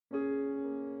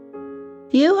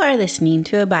You are listening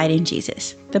to Abide in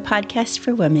Jesus, the podcast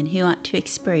for women who want to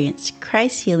experience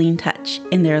Christ's healing touch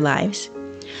in their lives.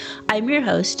 I'm your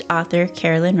host, author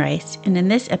Carolyn Rice, and in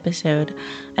this episode,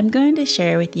 I'm going to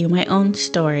share with you my own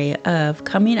story of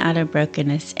coming out of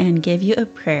brokenness and give you a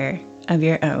prayer of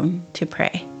your own to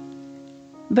pray.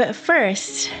 But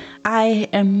first, I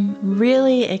am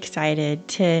really excited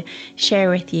to share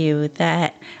with you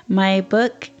that my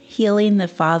book, Healing the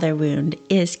Father Wound,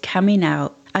 is coming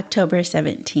out October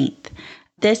 17th.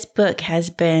 This book has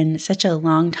been such a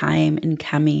long time in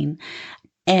coming,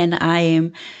 and I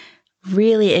am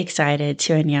really excited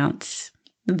to announce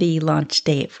the launch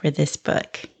date for this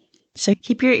book. So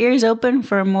keep your ears open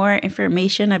for more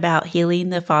information about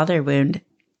healing the father wound.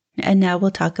 And now we'll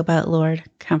talk about Lord,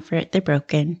 Comfort the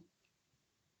Broken.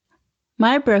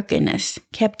 My brokenness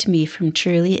kept me from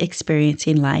truly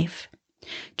experiencing life.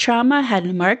 Trauma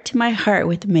had marked my heart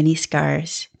with many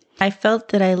scars. I felt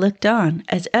that I looked on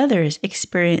as others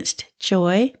experienced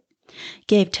joy,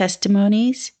 gave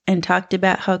testimonies, and talked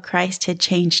about how Christ had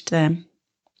changed them.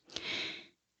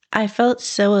 I felt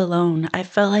so alone. I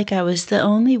felt like I was the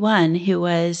only one who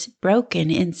was broken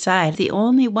inside, the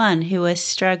only one who was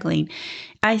struggling.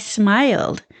 I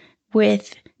smiled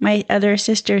with my other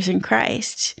sisters in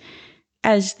Christ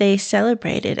as they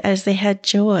celebrated, as they had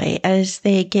joy, as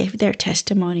they gave their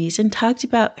testimonies and talked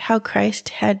about how Christ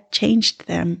had changed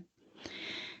them.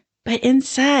 But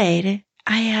inside,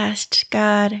 I asked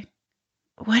God,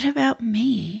 what about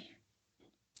me?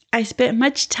 I spent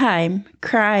much time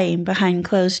crying behind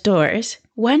closed doors,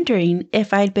 wondering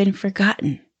if I'd been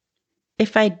forgotten,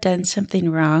 if I'd done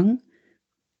something wrong,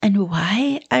 and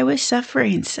why I was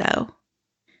suffering so.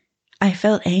 I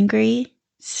felt angry,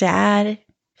 sad,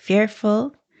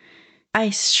 fearful. I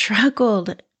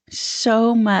struggled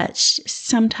so much,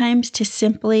 sometimes to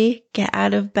simply get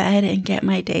out of bed and get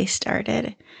my day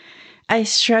started. I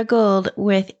struggled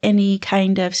with any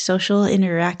kind of social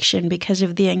interaction because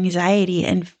of the anxiety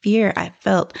and fear I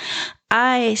felt.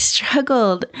 I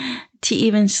struggled to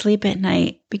even sleep at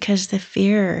night because the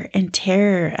fear and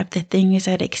terror of the things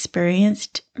I'd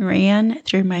experienced ran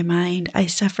through my mind. I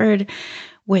suffered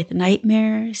with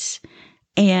nightmares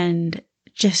and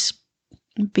just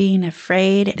being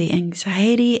afraid. The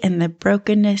anxiety and the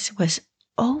brokenness was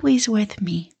always with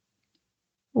me.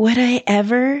 Would I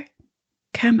ever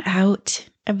come out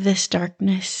of this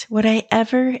darkness? Would I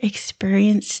ever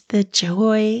experience the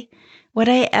joy? Would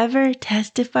I ever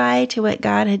testify to what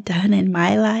God had done in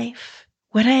my life?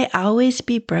 Would I always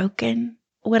be broken?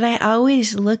 Would I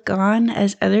always look on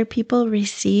as other people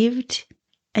received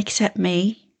except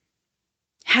me?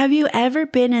 Have you ever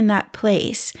been in that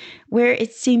place where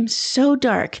it seems so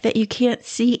dark that you can't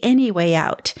see any way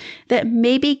out, that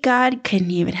maybe God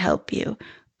couldn't even help you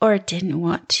or didn't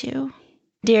want to?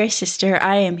 Dear sister,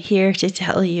 I am here to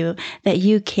tell you that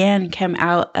you can come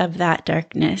out of that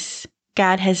darkness.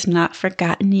 God has not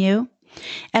forgotten you.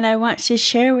 And I want to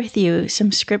share with you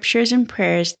some scriptures and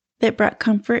prayers that brought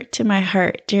comfort to my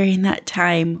heart during that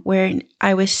time where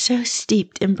I was so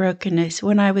steeped in brokenness,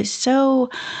 when I was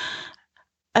so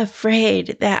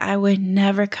afraid that I would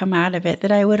never come out of it,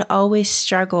 that I would always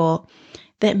struggle,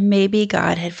 that maybe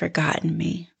God had forgotten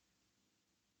me.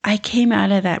 I came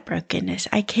out of that brokenness.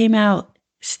 I came out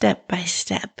step by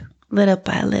step, little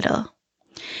by little.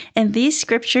 And these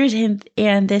scriptures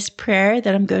and this prayer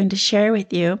that I'm going to share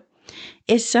with you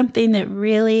is something that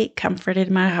really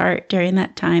comforted my heart during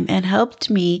that time and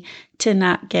helped me to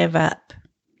not give up.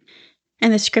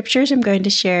 And the scriptures I'm going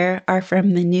to share are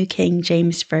from the New King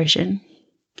James Version.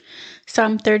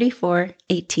 Psalm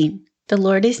 34:18. The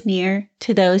Lord is near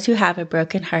to those who have a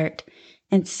broken heart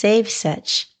and saves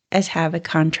such as have a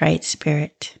contrite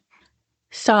spirit.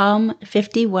 Psalm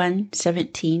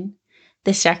 51:17.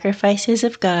 The sacrifices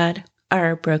of God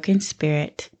are a broken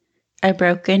spirit, a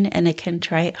broken and a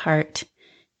contrite heart.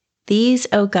 These,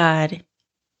 O God,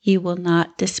 you will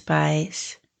not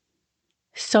despise.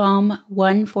 Psalm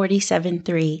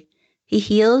 147:3. He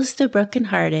heals the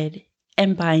brokenhearted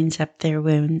and binds up their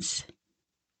wounds.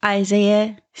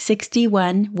 Isaiah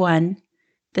 61:1.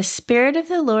 The Spirit of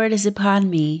the Lord is upon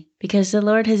me, because the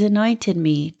Lord has anointed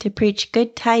me to preach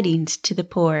good tidings to the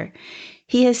poor.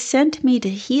 He has sent me to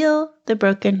heal the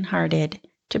brokenhearted,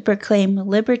 to proclaim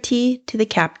liberty to the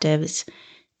captives,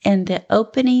 and the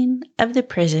opening of the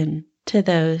prison to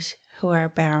those who are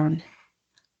bound.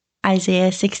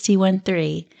 Isaiah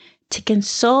 61:3. To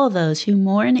console those who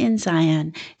mourn in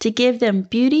Zion, to give them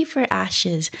beauty for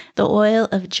ashes, the oil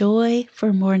of joy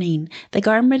for mourning, the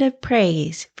garment of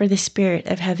praise for the spirit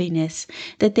of heaviness,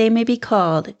 that they may be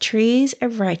called trees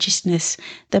of righteousness,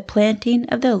 the planting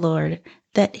of the Lord,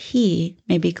 that he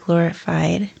may be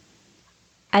glorified.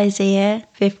 Isaiah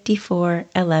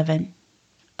 54:11.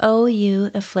 O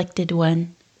you afflicted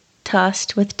one,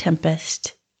 tossed with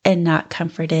tempest, and not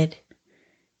comforted.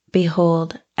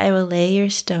 Behold, I will lay your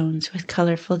stones with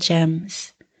colorful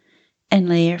gems, and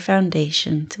lay your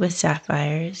foundations with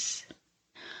sapphires.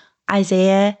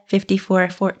 Isaiah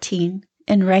 54:14.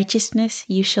 In righteousness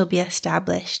you shall be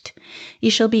established.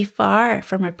 You shall be far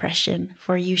from oppression,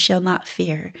 for you shall not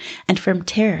fear, and from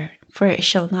terror, for it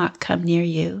shall not come near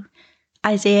you.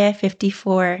 Isaiah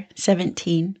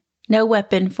 54:17. No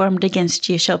weapon formed against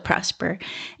you shall prosper,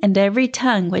 and every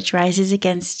tongue which rises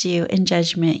against you in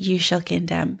judgment you shall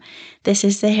condemn. This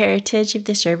is the heritage of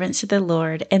the servants of the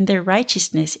Lord, and their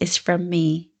righteousness is from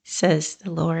me, says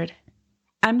the Lord.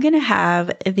 I'm going to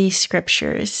have these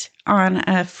scriptures on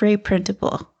a free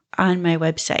printable on my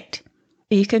website.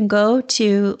 You can go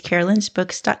to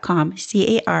carolinsbooks.com,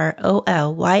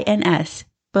 CAROLYNS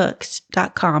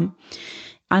books.com.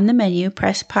 On the menu,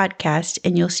 press podcast,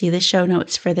 and you'll see the show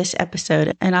notes for this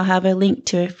episode. And I'll have a link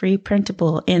to a free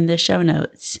printable in the show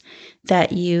notes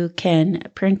that you can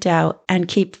print out and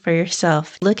keep for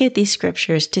yourself. Look at these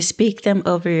scriptures to speak them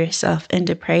over yourself and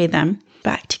to pray them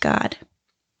back to God.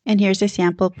 And here's a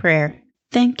sample prayer.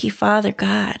 Thank you, Father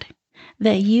God,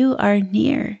 that you are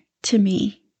near to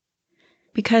me.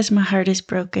 Because my heart is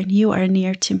broken, you are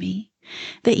near to me.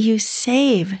 That you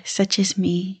save such as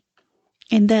me.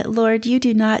 And that, Lord, you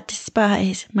do not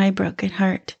despise my broken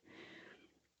heart.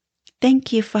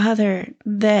 Thank you, Father,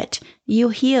 that you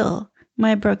heal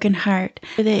my broken heart.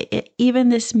 That even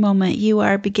this moment, you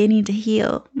are beginning to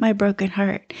heal my broken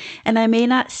heart. And I may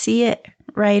not see it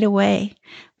right away,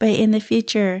 but in the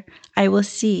future, I will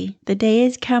see. The day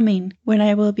is coming when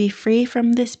I will be free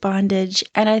from this bondage.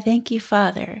 And I thank you,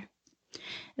 Father,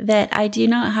 that I do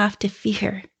not have to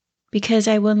fear, because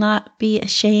I will not be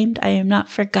ashamed. I am not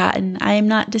forgotten. I am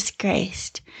not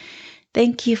disgraced.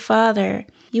 Thank you, Father.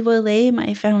 You will lay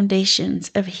my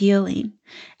foundations of healing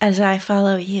as I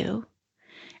follow you,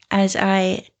 as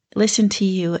I listen to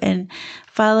you and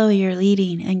follow your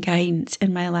leading and guidance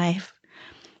in my life.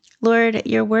 Lord,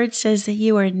 your word says that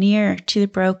you are near to the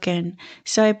broken.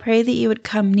 So I pray that you would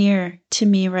come near to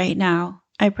me right now.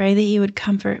 I pray that you would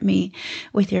comfort me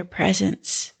with your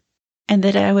presence, and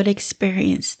that I would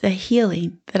experience the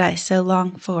healing that I so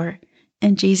long for.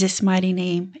 In Jesus' mighty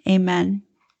name, amen.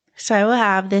 So I will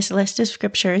have this list of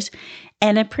scriptures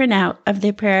and a printout of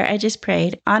the prayer I just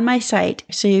prayed on my site,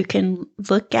 so you can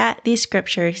look at these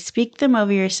scriptures, speak them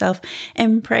over yourself,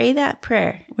 and pray that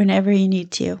prayer whenever you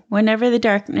need to, whenever the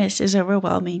darkness is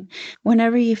overwhelming,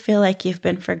 whenever you feel like you've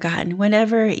been forgotten,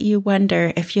 whenever you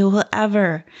wonder if you will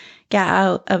ever get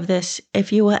out of this,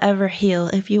 if you will ever heal,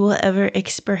 if you will ever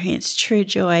experience true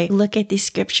joy. Look at these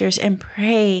scriptures and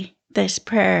pray this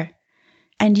prayer,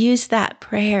 and use that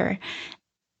prayer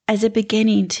as a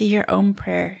beginning to your own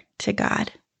prayer to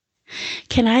God.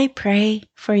 Can I pray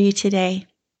for you today?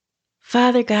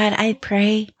 Father God, I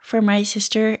pray for my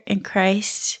sister in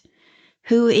Christ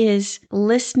who is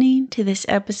listening to this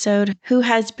episode, who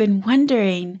has been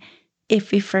wondering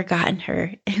if we've forgotten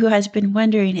her, who has been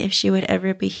wondering if she would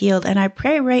ever be healed. And I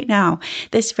pray right now,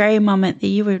 this very moment, that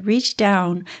you would reach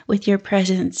down with your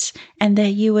presence and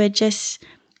that you would just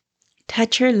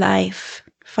touch her life,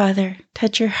 Father,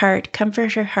 touch her heart,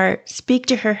 comfort her heart, speak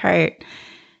to her heart,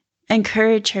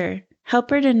 encourage her, help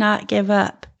her to not give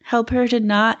up, help her to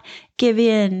not give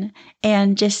in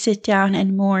and just sit down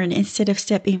and mourn instead of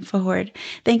stepping forward.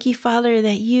 Thank you, Father,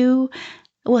 that you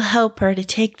will help her to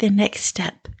take the next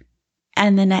step,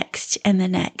 and the next, and the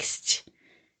next.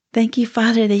 Thank you,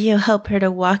 Father, that you'll help her to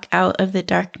walk out of the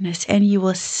darkness and you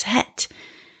will set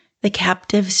the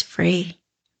captives free.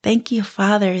 Thank you,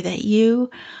 Father, that you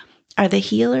are the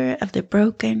healer of the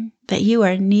broken, that you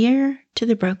are near to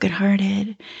the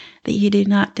brokenhearted, that you do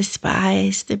not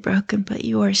despise the broken, but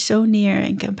you are so near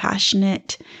and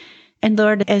compassionate. And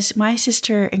Lord, as my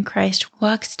sister in Christ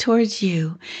walks towards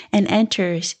you and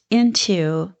enters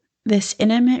into this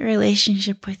intimate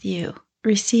relationship with you,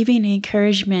 receiving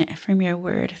encouragement from your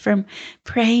word, from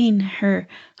praying her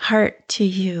heart to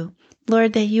you,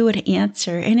 Lord, that you would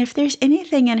answer. And if there's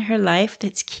anything in her life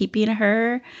that's keeping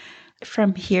her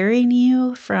from hearing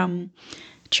you, from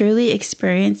truly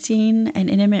experiencing an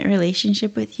intimate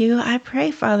relationship with you, I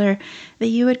pray, Father, that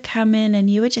you would come in and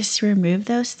you would just remove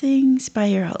those things by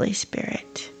your Holy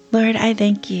Spirit. Lord, I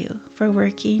thank you for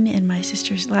working in my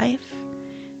sister's life,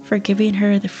 for giving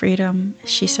her the freedom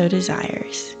she so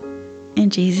desires. In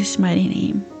Jesus' mighty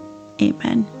name,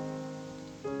 amen.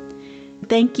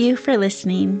 Thank you for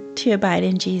listening to Abide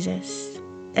in Jesus.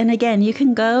 And again, you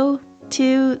can go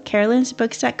to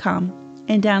carolinsbooks.com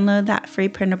and download that free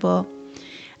printable,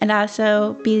 and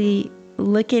also be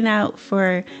looking out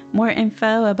for more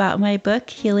info about my book,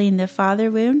 Healing the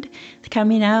Father Wound,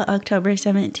 coming out October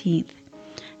 17th.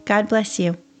 God bless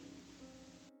you.